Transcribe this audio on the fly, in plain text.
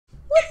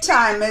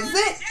time, is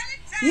it?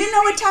 You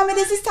know what time it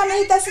is. It's time to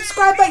hit that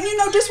subscribe button. You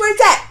know just where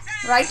it's at.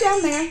 Right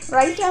down there.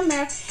 Right down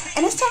there.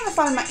 And it's time to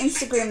follow my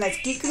Instagram. That's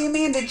Geekly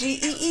Amanda.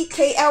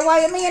 Geekly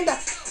Amanda.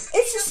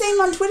 It's the same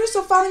on Twitter,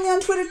 so follow me on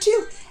Twitter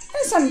too. And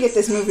it's time to get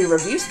this movie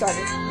review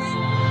started.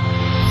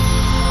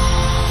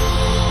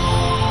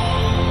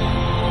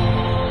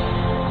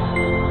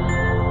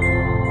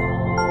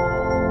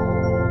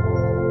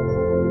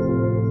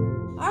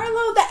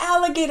 Arlo the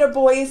Alligator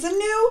Boy is a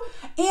new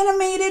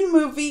animated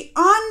movie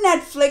on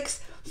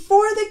Netflix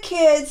for the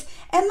kids,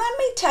 and let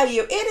me tell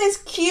you, it is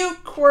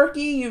cute,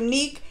 quirky,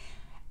 unique,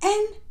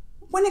 and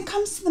when it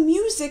comes to the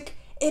music,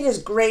 it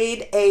is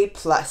grade A+.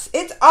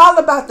 It's all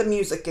about the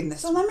music in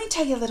this. So let me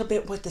tell you a little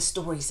bit what the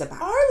story's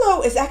about.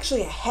 Arlo is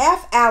actually a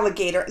half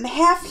alligator and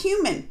half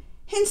human,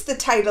 hence the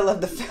title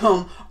of the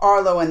film,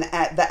 Arlo and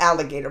the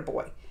Alligator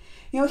Boy.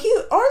 You know,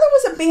 Arlo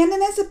was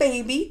abandoned as a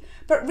baby,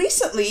 but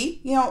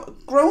recently,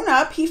 grown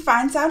up, he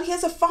finds out he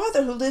has a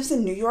father who lives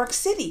in New York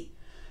City.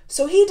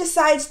 So he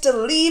decides to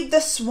leave the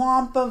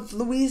swamp of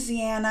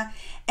Louisiana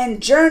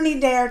and journey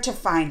there to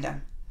find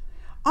him.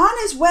 On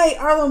his way,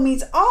 Arlo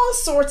meets all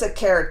sorts of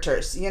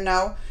characters,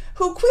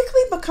 who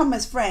quickly become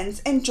his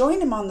friends and join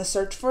him on the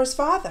search for his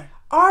father.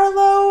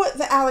 Arlo,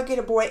 the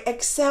Alligator Boy,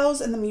 excels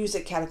in the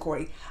music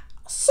category.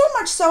 So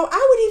much so,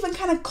 I would even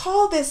kind of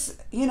call this,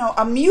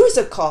 a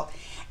musical.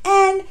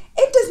 And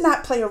it does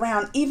not play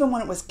around even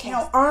when it was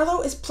cast.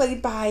 Arlo is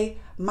played by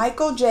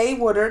Michael J.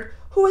 Woodard,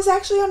 who is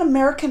actually on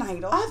American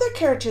Idol. Other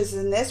characters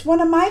in this, one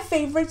of my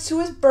favorites,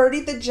 who is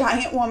Birdie the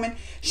Giant Woman,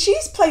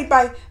 she's played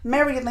by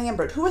Mary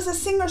Lambert, who is a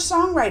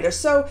singer-songwriter,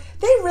 so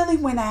they really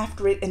went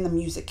after it in the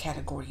music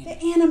category.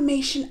 The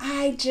animation,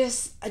 I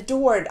just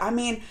adored. I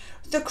mean,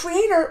 the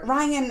creator,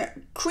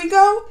 Ryan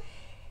Kriego,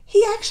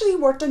 he actually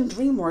worked on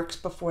DreamWorks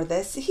before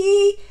this.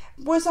 He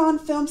was on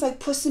films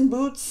like Puss in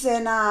Boots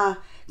and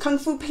Kung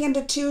Fu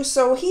Panda 2,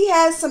 so he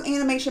has some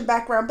animation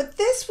background, but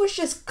this was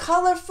just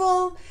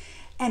colorful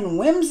and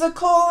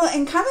whimsical,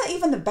 and kind of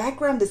even the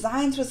background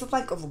designs was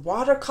like a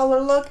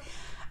watercolor look.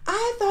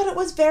 I thought it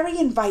was very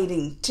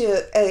inviting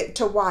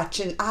to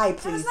watch and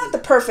eye-pleasing. It's not the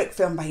perfect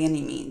film by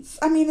any means.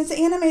 I mean, it's an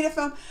animated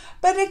film,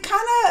 but it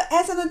kind of,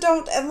 as an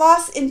adult, I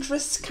lost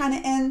interest kind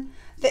of in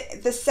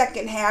the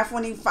second half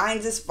when he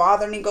finds his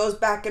father and he goes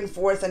back and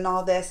forth and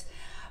all this.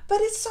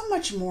 But it's so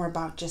much more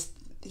about just,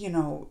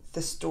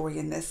 the story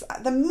in this.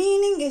 The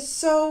meaning is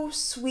so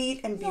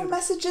sweet and beautiful.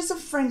 Messages of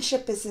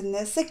friendship is in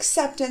this,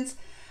 acceptance,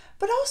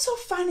 but also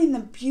finding the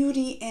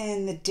beauty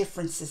in the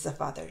differences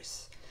of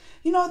others.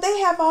 They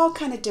have all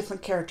kind of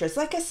different characters.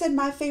 Like I said,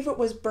 my favorite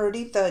was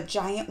Birdie, the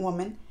Giant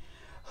Woman,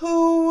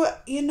 who,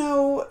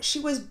 she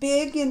was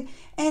big and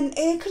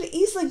it could have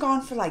easily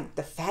gone for like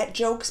the fat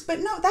jokes, but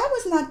no, that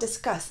was not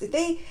discussed.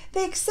 They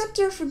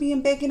accepted her for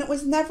being big, and it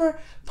was never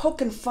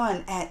poking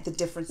fun at the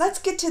difference. Let's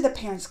get to the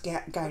parents'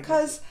 guide,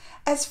 because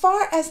as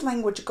far as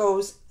language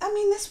goes, I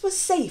mean, this was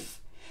safe.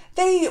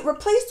 They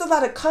replaced a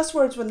lot of cuss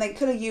words when they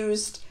could have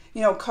used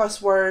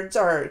cuss words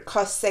or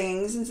cuss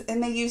sayings,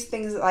 and they used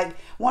things like,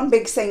 one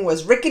big saying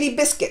was rickety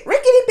biscuit,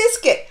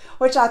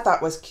 which I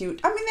thought was cute.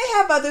 I mean, they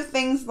have other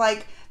things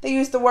like they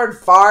use the word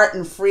fart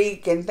and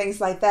freak and things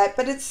like that,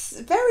 but it's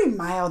very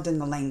mild in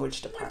the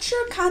language department.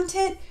 Mature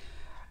content,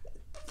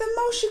 the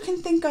most you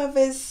can think of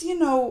is,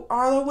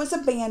 Arlo was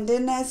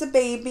abandoned as a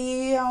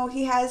baby.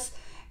 He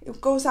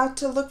goes out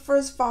to look for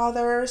his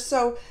father.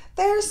 So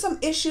there are some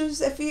issues.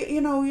 If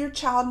your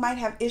child might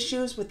have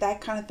issues with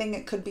that kind of thing,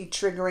 it could be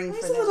triggering for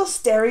them. There's a little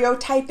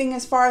stereotyping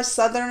as far as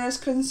Southerners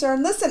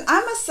concerned. Listen,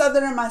 I'm a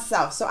Southerner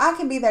myself, so I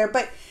can be there,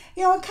 but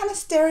it kind of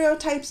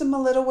stereotypes them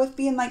a little with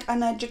being like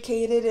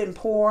uneducated and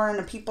poor, and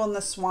the people in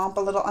the swamp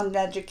a little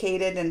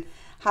uneducated, and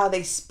how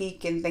they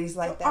speak and things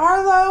like that.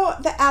 Arlo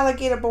the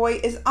Alligator Boy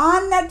is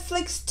on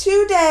Netflix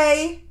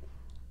today.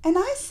 And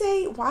I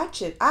say,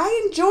 watch it.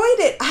 I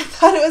enjoyed it. I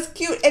thought it was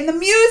cute. And the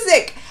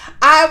music,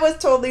 I was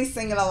totally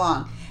singing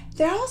along.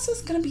 There also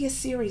is going to be a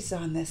series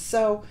on this.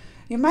 So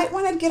you might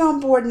want to get on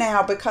board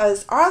now,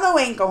 because Arlo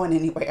ain't going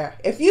anywhere.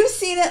 If you've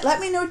seen it, let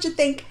me know what you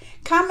think.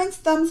 Comments,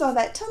 thumbs, all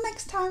that. Till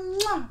next time.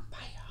 Mwah.